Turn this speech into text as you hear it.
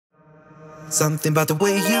Something about the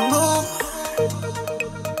way you move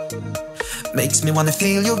makes me wanna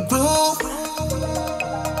feel your groove.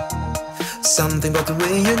 Something about the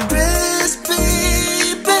way you dress,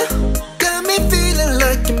 baby, got me feeling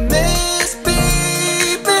like a mess,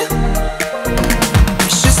 baby. We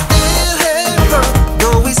should still have fun,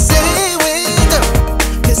 though we say we don't,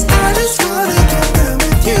 'cause I just wanna get down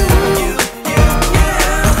with you.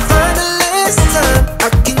 For the last time, I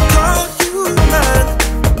can call you mine.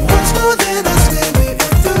 Once more than I say we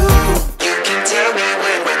are through. You can tell me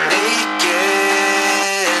when we're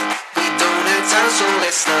naked. We don't have time, so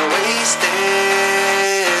let's not waste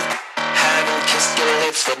it. Haven't kissed your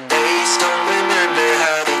lips for days, don't remember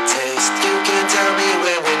how they taste. You can tell me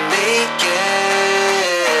when we're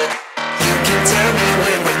naked. You can tell me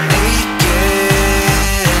when we're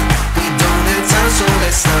naked. We don't have time, so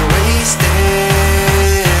let's not waste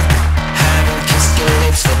it. Haven't kissed your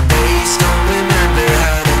lips for days, don't remember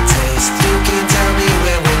how they taste. You can tell me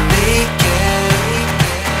when we're naked.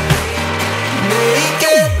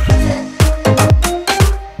 Naked.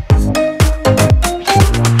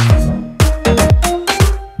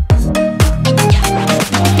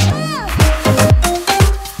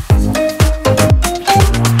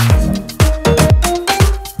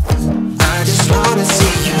 I just wanna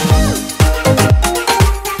see you.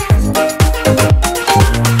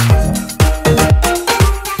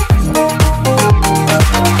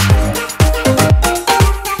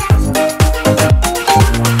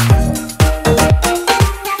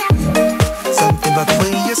 Something about the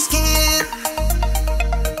way your skin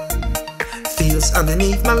feels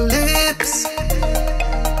underneath my lips.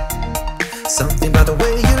 Something about the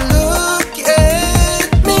way you look at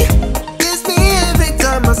me gets me every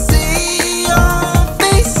time I see your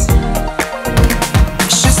face. We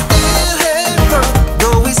should still have fun,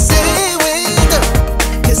 though we say we don't,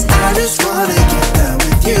 'cause I just wanna get down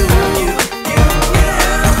with you.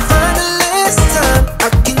 For the last time, I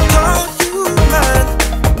can call you mine.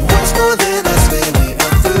 Once more than I say we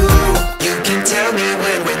are through. You can tell me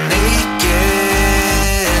when we're naked.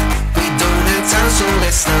 We don't have time, so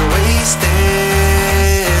let's not waste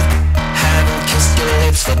it. Haven't kissed your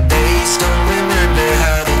lips for days, don't remember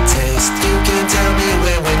how they taste. You can tell me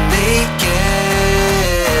when we're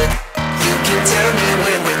naked. You can tell me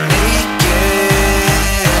when we're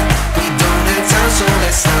naked. We don't have time, so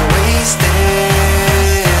let's not waste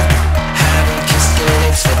it. Haven't kissed your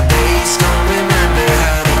lips for days, don't remember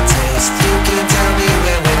how they taste. You can tell me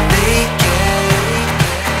when we're naked.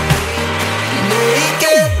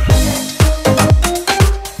 Naked.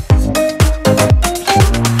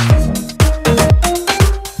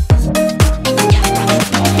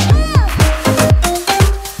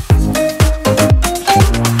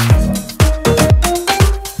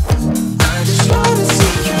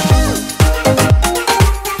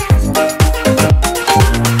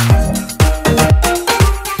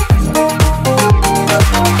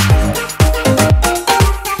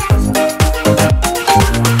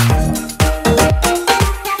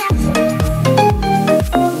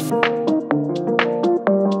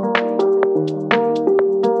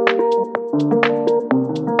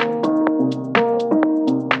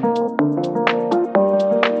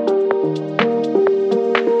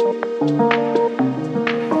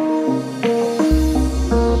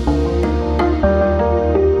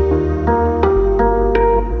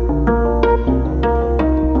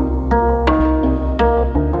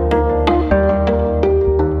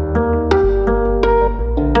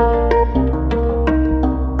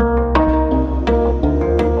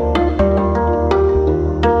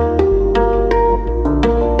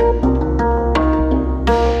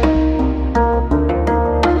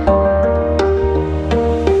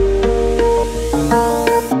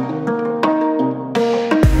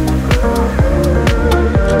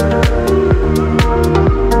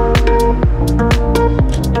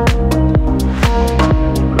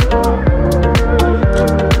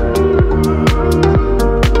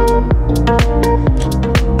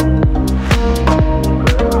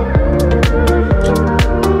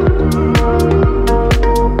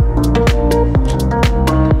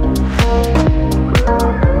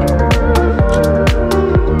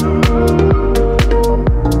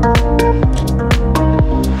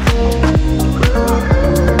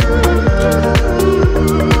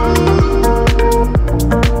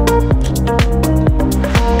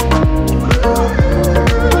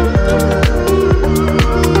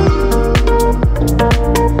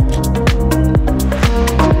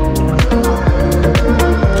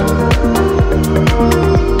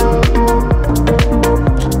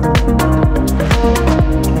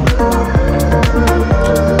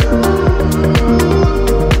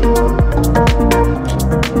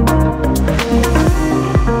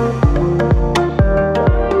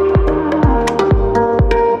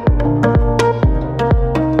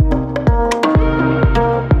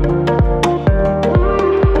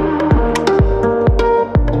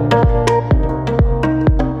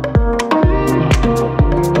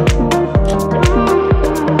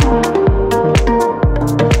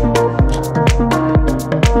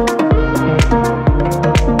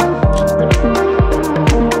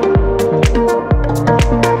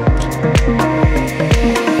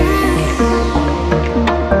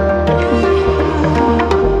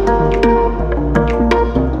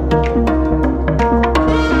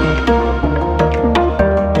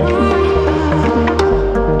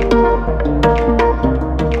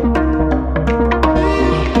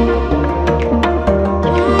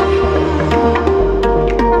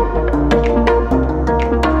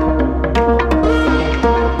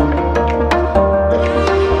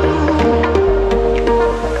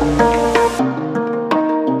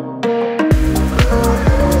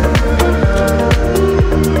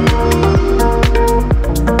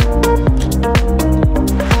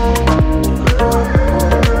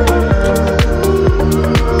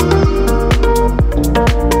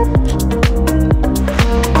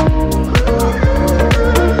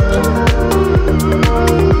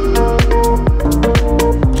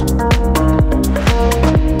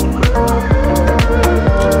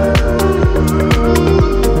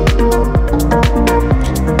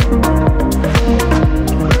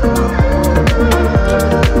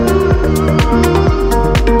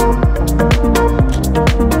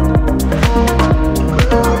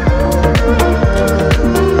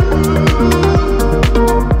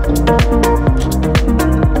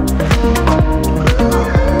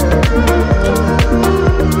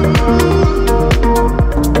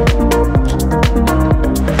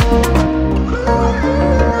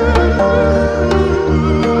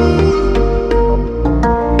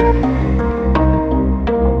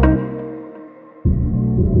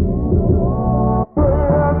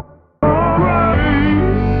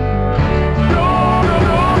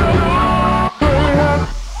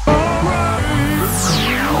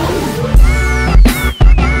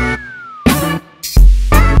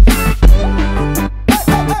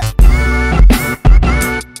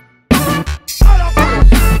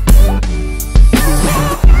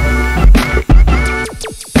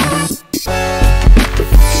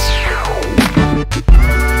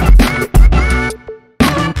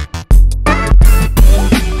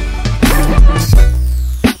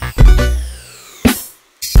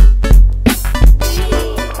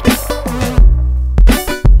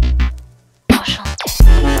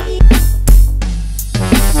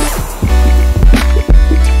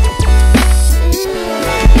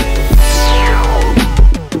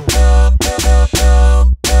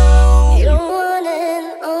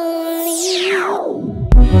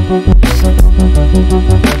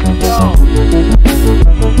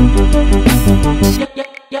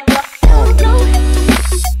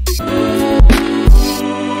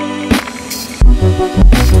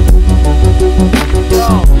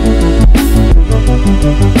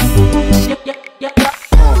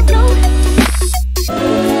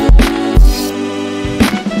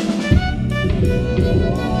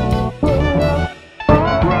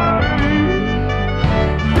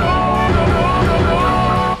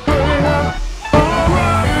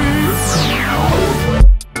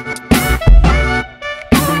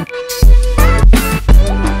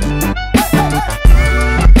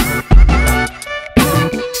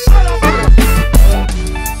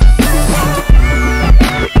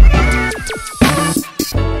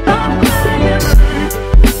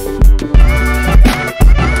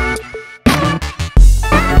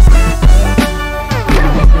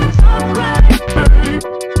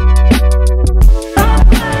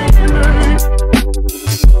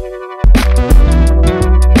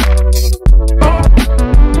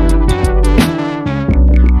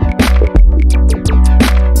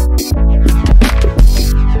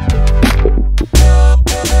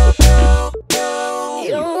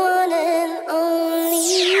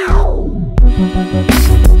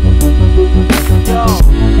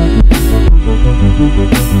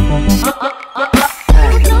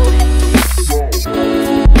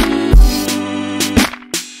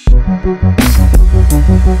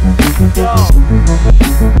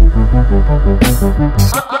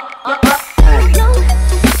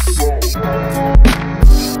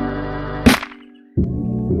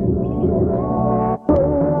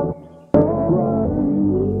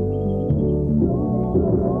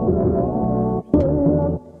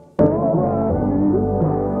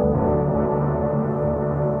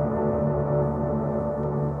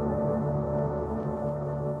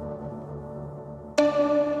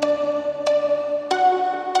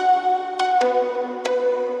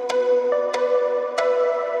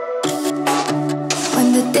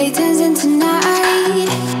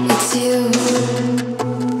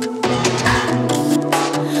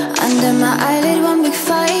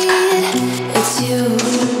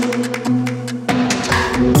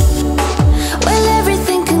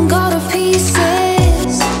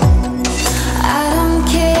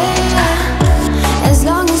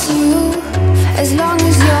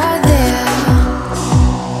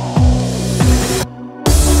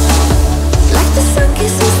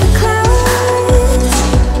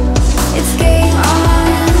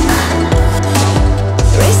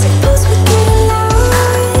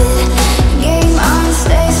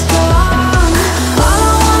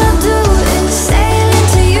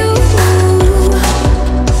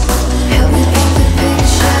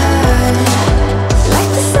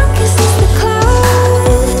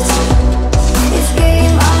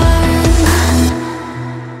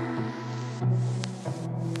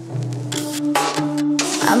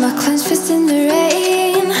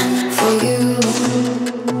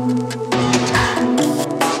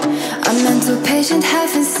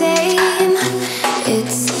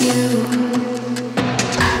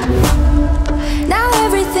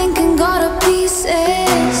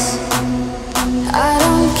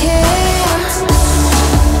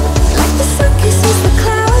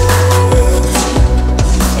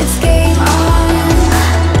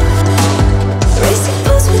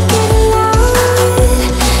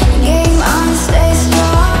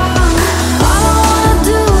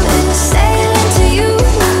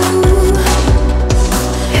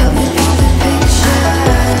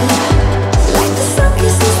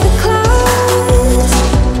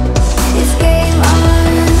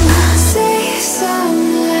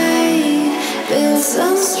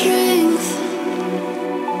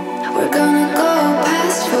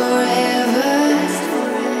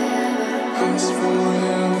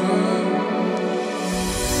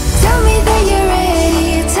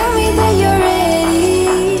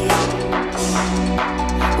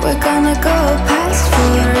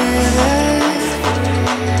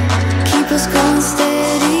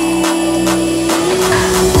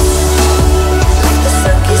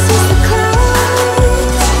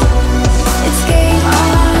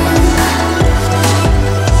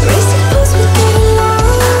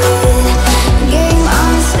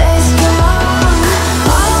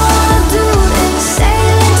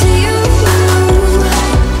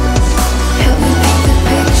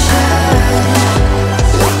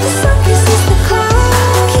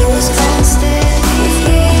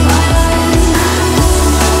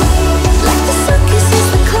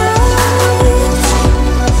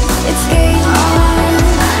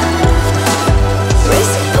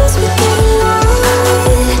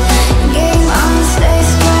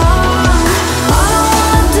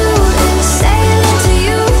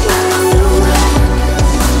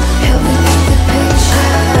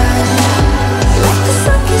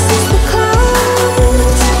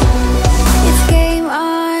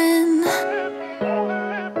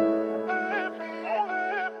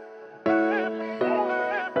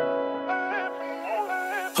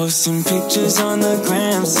 Posting pictures on the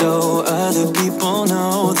gram so other people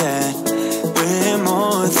know that we're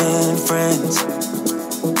more than friends.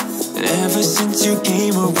 And ever since you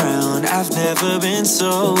came around, I've never been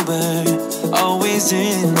sober, always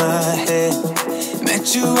in my head.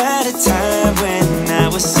 Met you at a time when I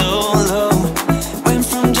was so low, went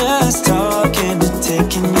from just talking to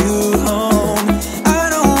taking you home. I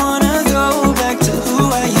don't wanna go back to who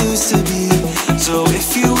I used to be, so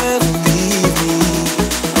if you ever leave me,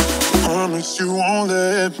 promise you won't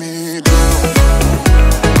let me down.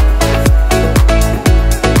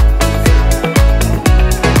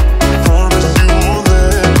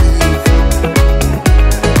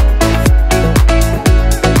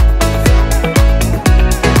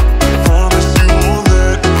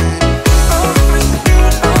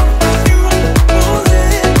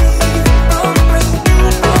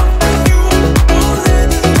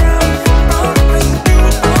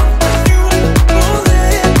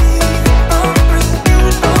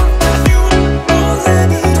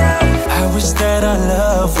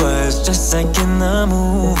 Like in the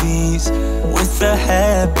movies, with a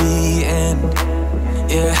happy end.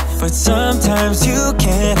 Yeah, but sometimes you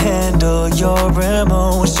can't handle your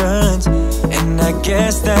emotions, and I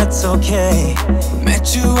guess that's okay.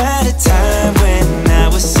 Met you at a time when I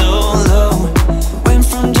was so low, went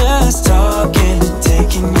from just talking to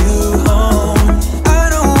taking you home. I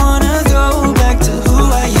don't wanna go back to who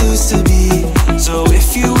I used to be, so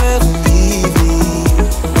if you ever leave me,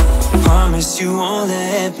 promise you won't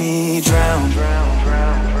let me drown.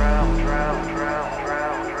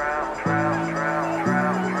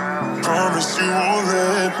 Promise you won't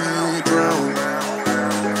let me drown.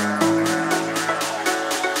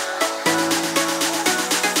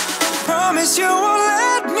 Promise you won't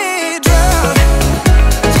let me drown.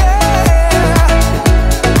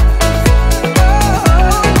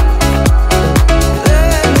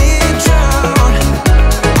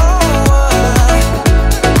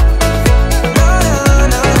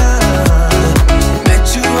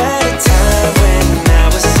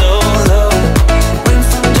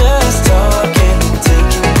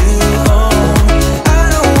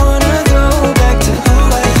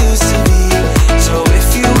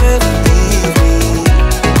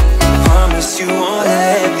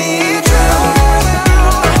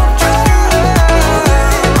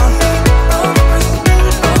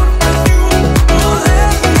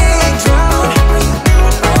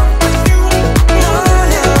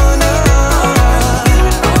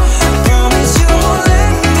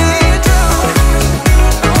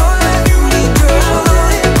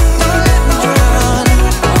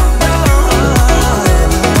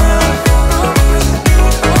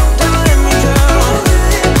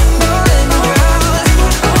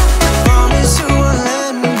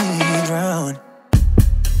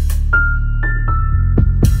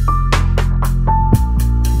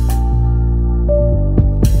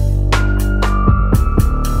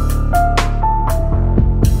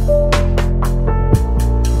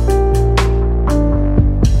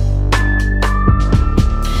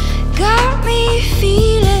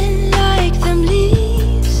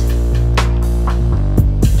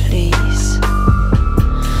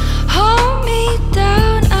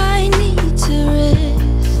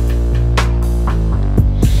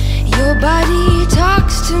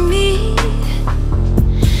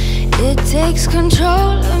 Takes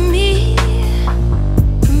control of me.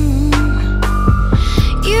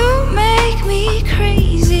 You make me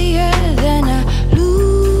crazier than a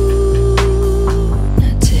lunatic.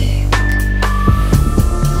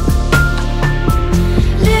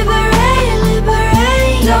 Liberate,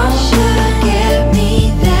 liberate. Don't forget me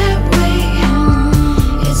that way.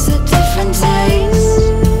 It's a different taste.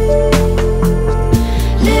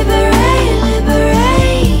 Liberate,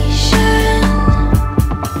 liberation.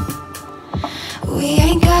 We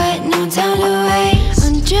ain't got no time to waste.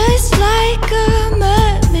 I'm just like a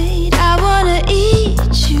mermaid, I wanna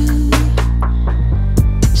eat you.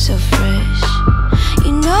 So fresh,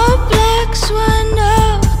 you know black swan,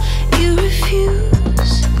 no, you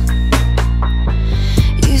refuse.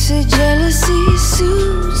 You said jealousy soon.